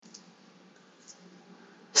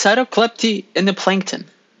Cytoklepty in the plankton,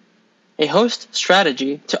 a host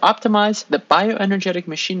strategy to optimize the bioenergetic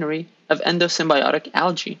machinery of endosymbiotic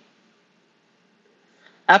algae.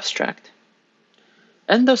 Abstract.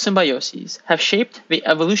 Endosymbioses have shaped the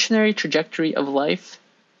evolutionary trajectory of life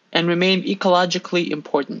and remain ecologically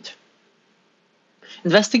important.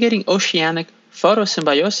 Investigating oceanic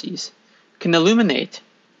photosymbioses can illuminate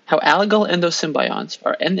how algal endosymbionts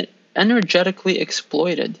are energetically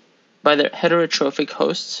exploited by their heterotrophic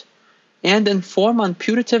hosts and inform on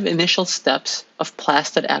putative initial steps of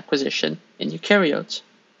plastid acquisition in eukaryotes.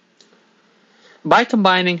 By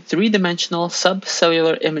combining three-dimensional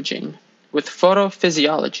subcellular imaging with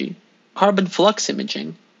photophysiology, carbon flux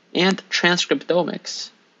imaging, and transcriptomics,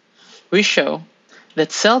 we show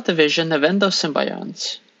that cell division of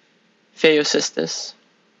endosymbionts, Phaeocystis,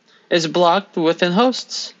 is blocked within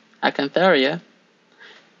hosts, Acantharia,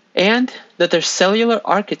 and that their cellular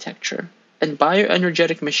architecture and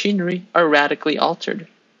bioenergetic machinery are radically altered.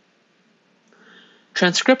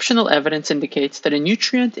 Transcriptional evidence indicates that a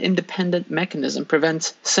nutrient-independent mechanism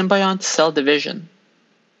prevents symbiont cell division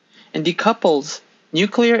and decouples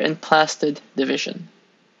nuclear and plastid division.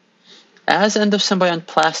 As endosymbiont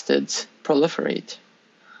plastids proliferate,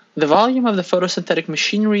 the volume of the photosynthetic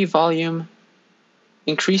machinery volume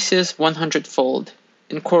increases 100-fold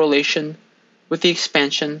in correlation with the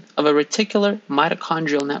expansion of a reticular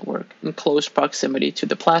mitochondrial network in close proximity to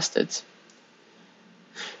the plastids.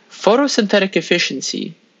 Photosynthetic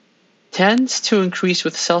efficiency tends to increase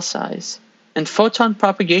with cell size, and photon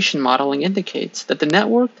propagation modeling indicates that the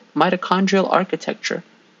networked mitochondrial architecture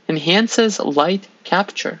enhances light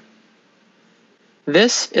capture.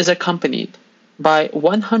 This is accompanied by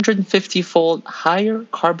 150-fold higher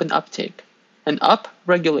carbon uptake and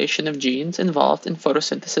upregulation of genes involved in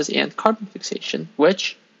photosynthesis and carbon fixation,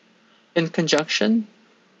 which, in conjunction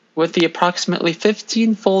with the approximately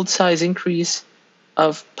 15-fold size increase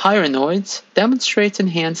of pyrenoids, demonstrates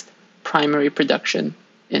enhanced primary production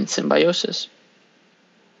in symbiosis.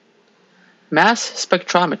 Mass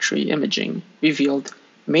spectrometry imaging revealed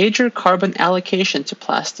major carbon allocation to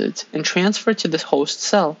plastids and transfer to the host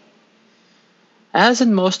cell. As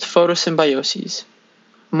in most photosymbioses,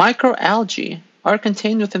 microalgae are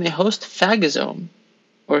contained within a host phagosome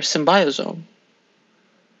or symbiosome.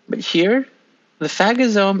 But here, the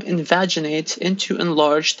phagosome invaginates into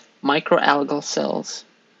enlarged microalgal cells,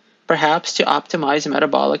 perhaps to optimize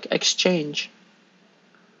metabolic exchange.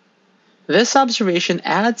 This observation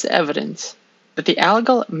adds evidence that the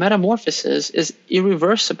algal metamorphosis is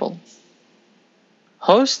irreversible.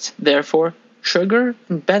 Hosts, therefore, trigger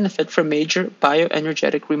and benefit from major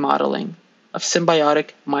bioenergetic remodeling of symbiotic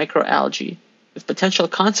microalgae with potential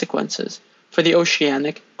consequences for the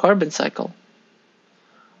oceanic carbon cycle.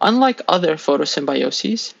 Unlike other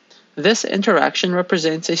photosymbioses, this interaction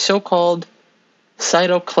represents a so-called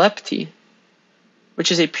cytoklepty,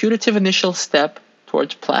 which is a putative initial step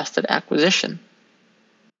towards plastid acquisition.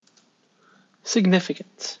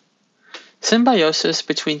 Significance. Symbiosis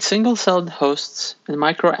between single-celled hosts and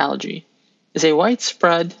microalgae is a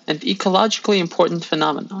widespread and ecologically important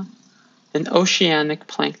phenomenon in oceanic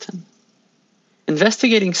plankton.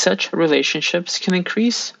 Investigating such relationships can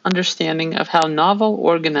increase understanding of how novel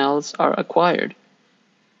organelles are acquired.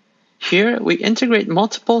 Here, we integrate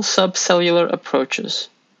multiple subcellular approaches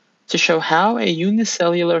to show how a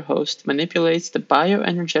unicellular host manipulates the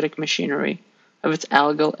bioenergetic machinery of its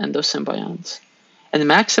algal endosymbionts and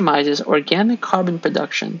maximizes organic carbon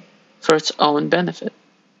production for its own benefit.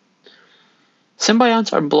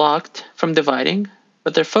 Symbionts are blocked from dividing,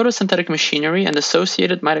 but their photosynthetic machinery and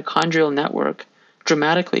associated mitochondrial network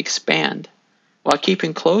dramatically expand while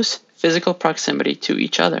keeping close physical proximity to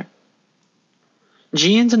each other.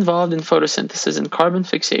 Genes involved in photosynthesis and carbon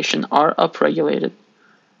fixation are upregulated,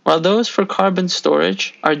 while those for carbon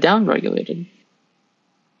storage are downregulated.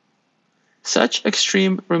 Such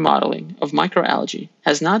extreme remodeling of microalgae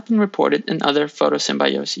has not been reported in other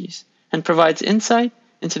photosymbioses and provides insight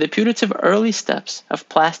into the putative early steps of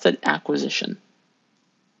plastid acquisition.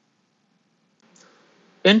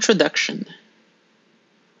 Introduction.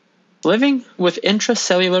 Living with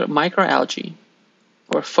intracellular microalgae,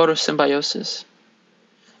 or photosymbiosis,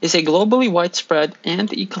 is a globally widespread and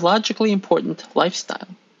ecologically important lifestyle.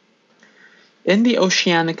 In the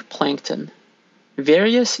oceanic plankton,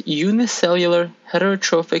 various unicellular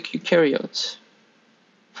heterotrophic eukaryotes,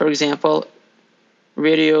 for example,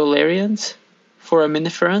 radiolarians,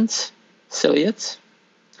 foraminiferans, ciliates,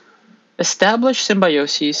 establish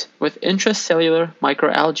symbioses with intracellular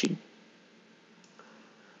microalgae.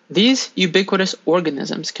 These ubiquitous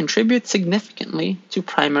organisms contribute significantly to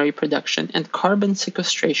primary production and carbon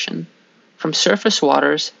sequestration from surface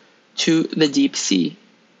waters to the deep sea.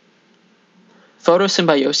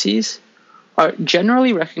 Photosymbioses are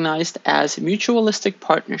generally recognized as mutualistic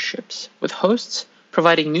partnerships, with hosts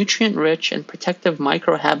providing nutrient-rich and protective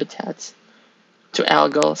microhabitats to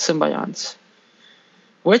algal symbionts,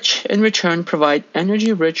 which in return provide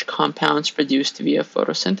energy-rich compounds produced via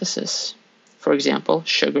photosynthesis, for example,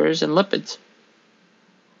 sugars and lipids.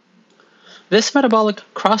 This metabolic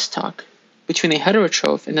crosstalk between a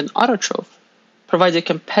heterotroph and an autotroph provides a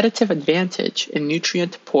competitive advantage in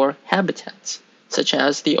nutrient-poor habitats, such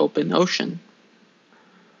as the open ocean.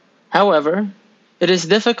 However, it is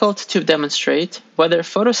difficult to demonstrate whether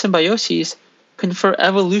photosymbioses confer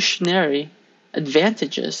evolutionary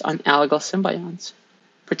advantages on algal symbionts,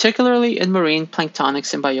 particularly in marine planktonic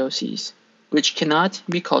symbioses, which cannot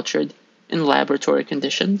be cultured in laboratory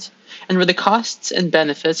conditions, and where the costs and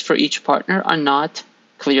benefits for each partner are not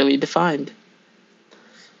clearly defined.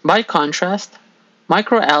 By contrast,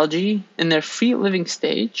 microalgae in their free-living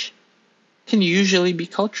stage can usually be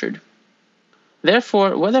cultured.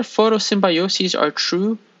 Therefore, whether photosymbioses are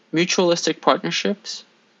true mutualistic partnerships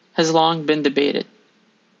has long been debated.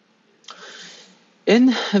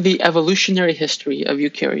 In the evolutionary history of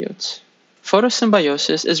eukaryotes,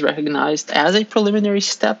 photosymbiosis is recognized as a preliminary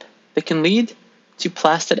step that can lead to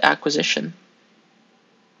plastid acquisition.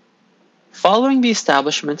 Following the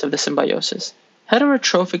establishment of the symbiosis,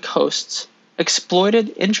 heterotrophic hosts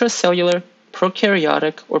exploited intracellular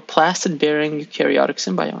prokaryotic or plastid-bearing eukaryotic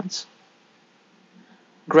symbionts.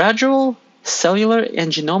 Gradual cellular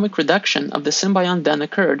and genomic reduction of the symbiont then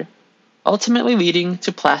occurred, ultimately leading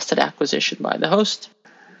to plastid acquisition by the host.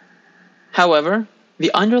 However,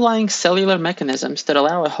 the underlying cellular mechanisms that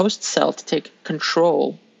allow a host cell to take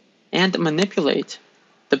control and manipulate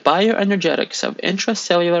the bioenergetics of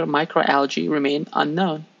intracellular microalgae remain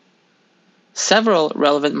unknown. Several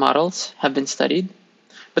relevant models have been studied,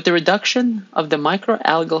 but the reduction of the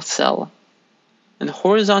microalgal cell and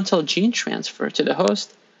horizontal gene transfer to the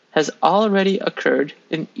host has already occurred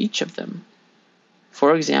in each of them.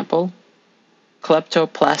 For example,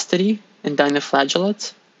 Kleptoplastidae in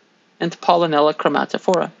dinoflagellates and Pollinella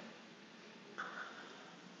chromatophora.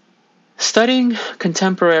 Studying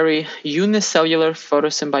contemporary unicellular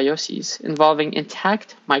photosymbioses involving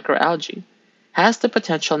intact microalgae has the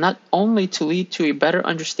potential not only to lead to a better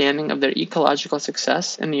understanding of their ecological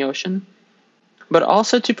success in the ocean, but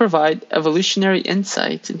also to provide evolutionary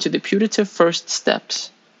insight into the putative first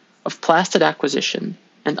steps of plastid acquisition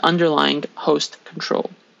and underlying host control.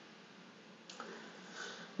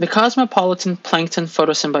 The cosmopolitan plankton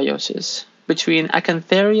photosymbiosis between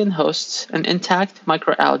acantharian hosts and intact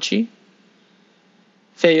microalgae,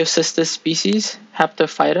 Phaeocystis species,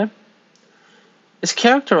 Haptophyta, is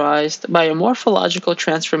characterized by a morphological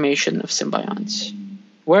transformation of symbionts,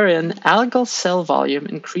 wherein algal cell volume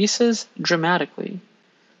increases dramatically,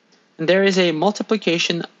 and there is a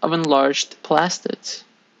multiplication of enlarged plastids.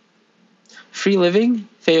 Free-living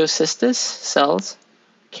Phaeocystis cells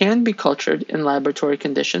can be cultured in laboratory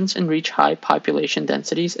conditions and reach high population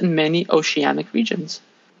densities in many oceanic regions,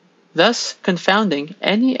 thus confounding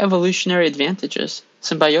any evolutionary advantages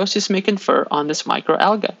symbiosis may confer on this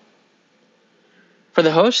microalga. For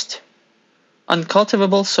the host,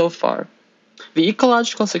 uncultivable so far, the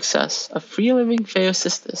ecological success of free-living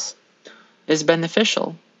Phaeocystis is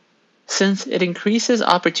beneficial since it increases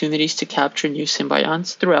opportunities to capture new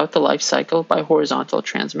symbionts throughout the life cycle by horizontal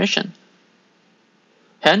transmission.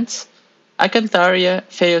 Hence, Acantharia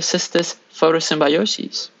Phaeocystis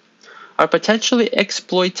photosymbiosis are potentially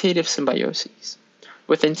exploitative symbioses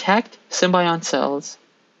with intact symbiont cells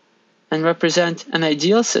and represent an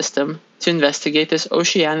ideal system to investigate this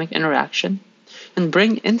oceanic interaction and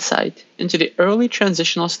bring insight into the early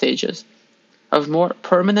transitional stages of more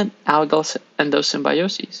permanent algal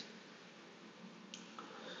endosymbiosis.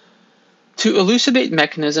 To elucidate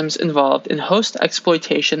mechanisms involved in host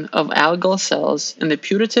exploitation of algal cells in the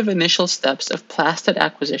putative initial steps of plastid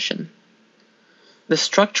acquisition, the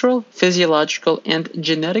structural, physiological, and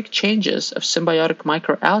genetic changes of symbiotic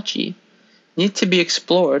microalgae need to be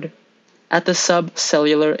explored at the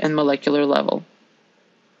subcellular and molecular level.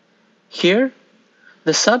 Here,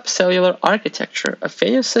 the subcellular architecture of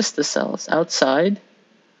Phaeocystis cells outside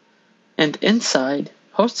and inside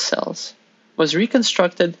host cells was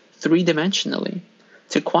reconstructed three-dimensionally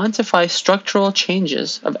to quantify structural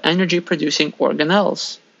changes of energy-producing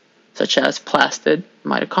organelles, such as plastid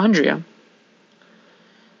mitochondria.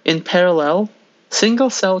 In parallel,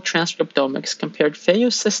 single-cell transcriptomics compared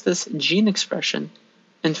Phaeocystis gene expression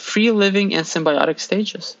in free-living and symbiotic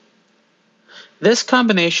stages. This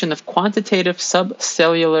combination of quantitative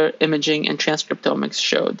subcellular imaging and transcriptomics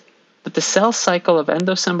showed that that the cell cycle of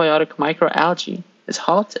endosymbiotic microalgae is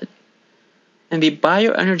halted, and the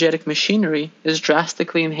bioenergetic machinery is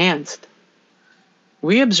drastically enhanced.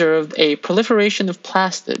 We observed a proliferation of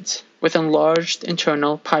plastids with enlarged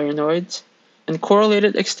internal pyrenoids and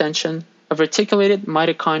correlated extension of reticulated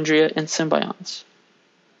mitochondria and symbionts.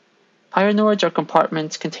 Pyrenoids are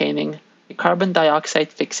compartments containing a carbon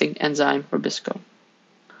dioxide fixing enzyme rubisco.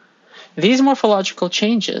 These morphological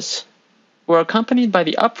changes were accompanied by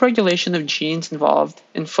the upregulation of genes involved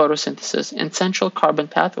in photosynthesis and central carbon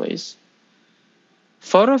pathways.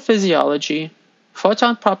 Photophysiology,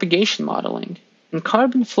 photon propagation modeling, and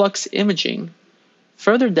carbon flux imaging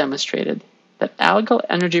further demonstrated that algal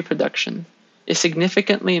energy production is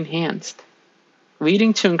significantly enhanced,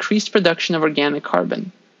 leading to increased production of organic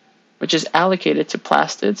carbon, which is allocated to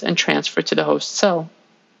plastids and transferred to the host cell.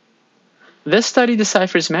 This study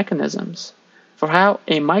deciphers mechanisms for how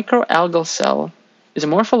a microalgal cell is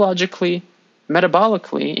morphologically,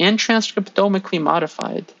 metabolically, and transcriptomically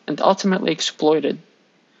modified and ultimately exploited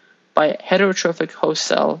by a heterotrophic host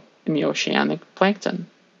cell in the oceanic plankton,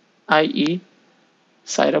 i.e.,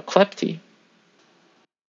 Cytoclepty.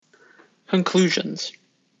 Conclusions.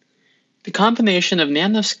 The combination of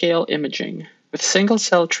nanoscale imaging with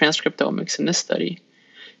single-cell transcriptomics in this study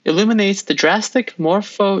illuminates the drastic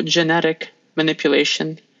morphogenetic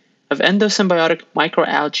manipulation of endosymbiotic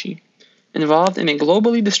microalgae involved in a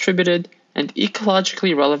globally distributed and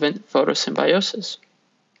ecologically relevant photosymbiosis.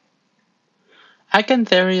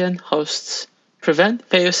 Acantharian hosts prevent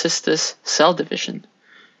Phaeocystis cell division,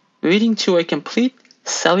 leading to a complete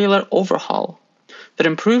cellular overhaul that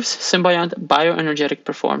improves symbiont bioenergetic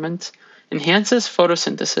performance, enhances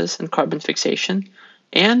photosynthesis and carbon fixation,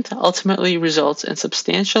 and ultimately results in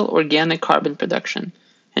substantial organic carbon production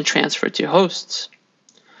and transfer to hosts.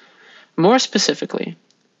 More specifically,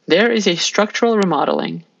 there is a structural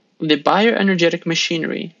remodeling of the bioenergetic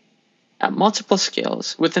machinery at multiple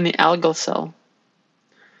scales within the algal cell.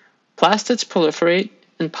 Plastids proliferate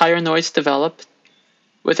and pyrenoids develop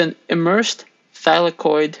with an immersed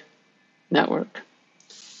thylakoid network,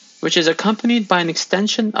 which is accompanied by an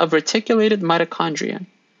extension of reticulated mitochondria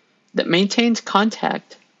that maintains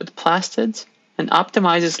contact with plastids and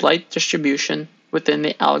optimizes light distribution within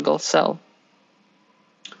the algal cell.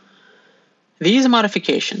 These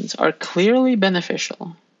modifications are clearly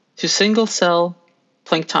beneficial to single-cell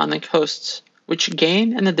planktonic hosts, which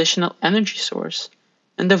gain an additional energy source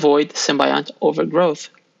and avoid symbiont overgrowth.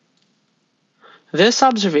 This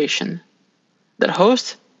observation that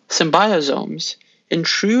host symbiosomes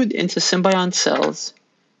intrude into symbiont cells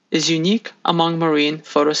is unique among marine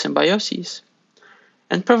photosymbioses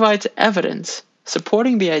and provides evidence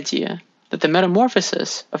supporting the idea that the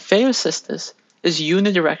metamorphosis of Phaeocystis is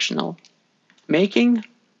unidirectional, making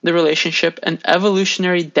the relationship an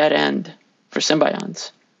evolutionary dead end for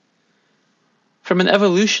symbionts. From an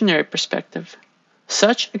evolutionary perspective,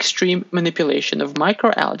 such extreme manipulation of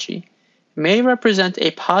microalgae may represent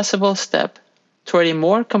a possible step toward a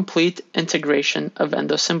more complete integration of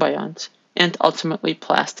endosymbionts and ultimately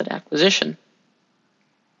plastid acquisition.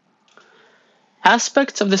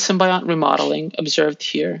 Aspects of the symbiont remodeling observed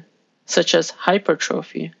here, such as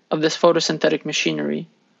hypertrophy of this photosynthetic machinery,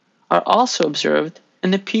 are also observed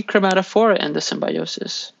in the P. chromatophora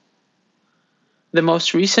endosymbiosis, the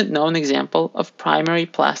most recent known example of primary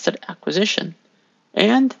plastid acquisition,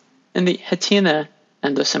 and in the Hatina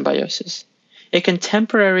endosymbiosis, a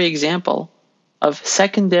contemporary example of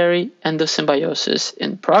secondary endosymbiosis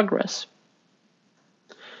in progress.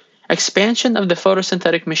 Expansion of the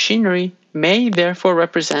photosynthetic machinery may therefore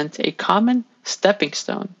represent a common stepping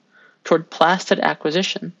stone toward plastid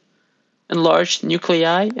acquisition. Enlarged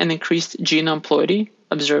nuclei and increased genome ploidy,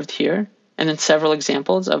 observed here and in several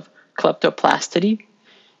examples of kleptoplastidae,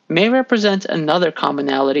 may represent another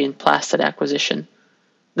commonality in plastid acquisition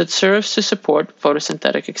that serves to support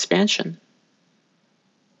photosynthetic expansion.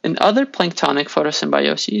 In other planktonic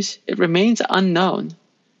photosymbioses, it remains unknown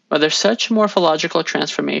whether such morphological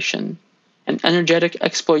transformation and energetic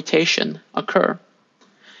exploitation occur,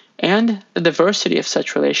 and the diversity of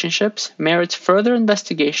such relationships merits further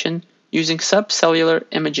investigation using subcellular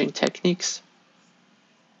imaging techniques.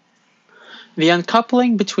 The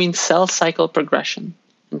uncoupling between cell cycle progression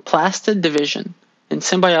and plastid division in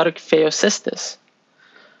symbiotic Phaeocystis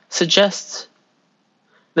suggests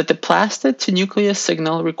that the plastid to nucleus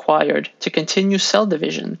signal required to continue cell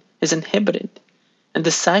division is inhibited, and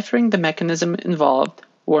deciphering the mechanism involved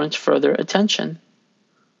warrants further attention.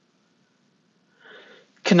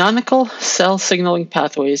 Canonical cell signaling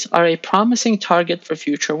pathways are a promising target for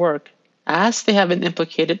future work, as they have been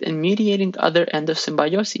implicated in mediating other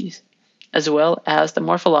endosymbioses, as well as the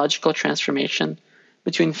morphological transformation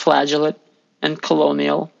between flagellate and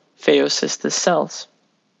colonial Phaeocystis cells.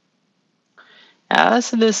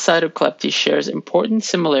 As this cytoklepty shares important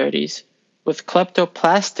similarities with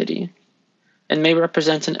kleptoplastity and may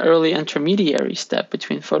represent an early intermediary step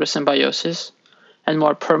between photosymbiosis and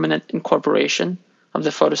more permanent incorporation of the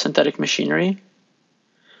photosynthetic machinery,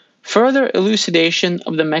 further elucidation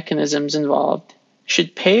of the mechanisms involved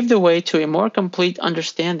should pave the way to a more complete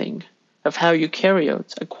understanding of how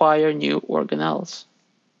eukaryotes acquire new organelles.